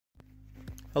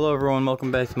Hello everyone,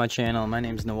 welcome back to my channel. My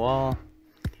name's Newall,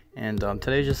 and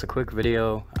today's just a quick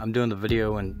video. I'm doing the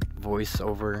video and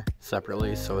voiceover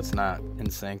separately, so it's not in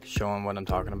sync, showing what I'm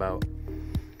talking about.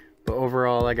 But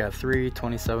overall, I got three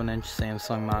 27-inch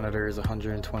Samsung monitors,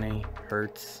 120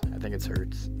 hertz. I think it's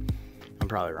hertz. I'm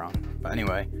probably wrong, but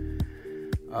anyway.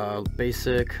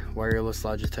 Basic wireless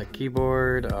Logitech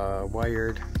keyboard,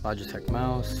 wired Logitech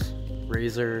mouse,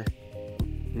 Razer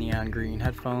neon green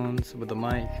headphones with a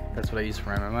mic. That's what I use for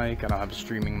my mic. I don't have a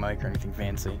streaming mic or anything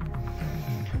fancy.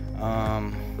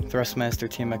 Thrustmaster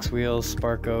TMX wheels,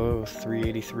 Sparco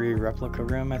 383 replica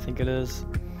rim, I think it is.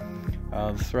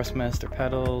 The Thrustmaster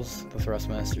pedals, the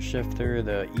Thrustmaster shifter,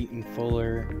 the Eaton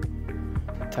Fuller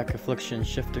Tech Affliction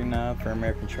shifter knob for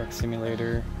American Truck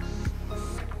Simulator.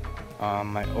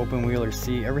 My open wheeler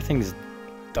seat. Everything's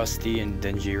dusty and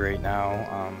dingy right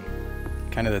now.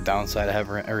 Kind of the downside of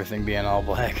having everything being all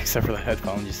black except for the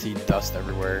headphones. You see dust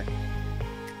everywhere.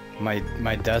 My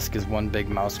desk is one big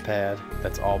mouse pad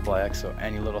that's all black, so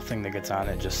any little thing that gets on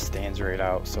it just stands right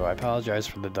out, so I apologize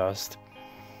for the dust.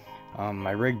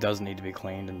 My rig does need to be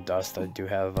cleaned and dust. I do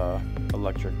have a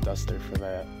electric duster for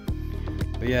that.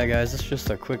 But yeah guys, it's just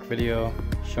a quick video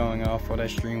showing off what I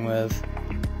stream with,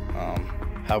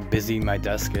 how busy my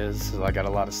desk is. So I got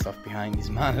a lot of stuff behind these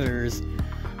monitors.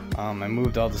 I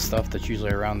moved all the stuff that's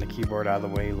usually around the keyboard out of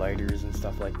the way, lighters and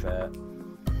stuff like that,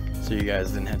 so you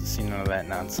guys didn't have to see none of that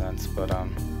nonsense. But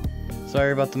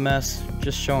sorry about the mess,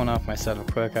 just showing off my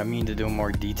setup quick. I mean to do a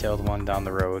more detailed one down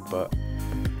the road, but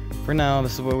for now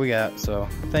this is what we got. So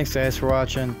thanks guys for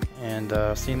watching, and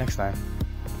see you next time.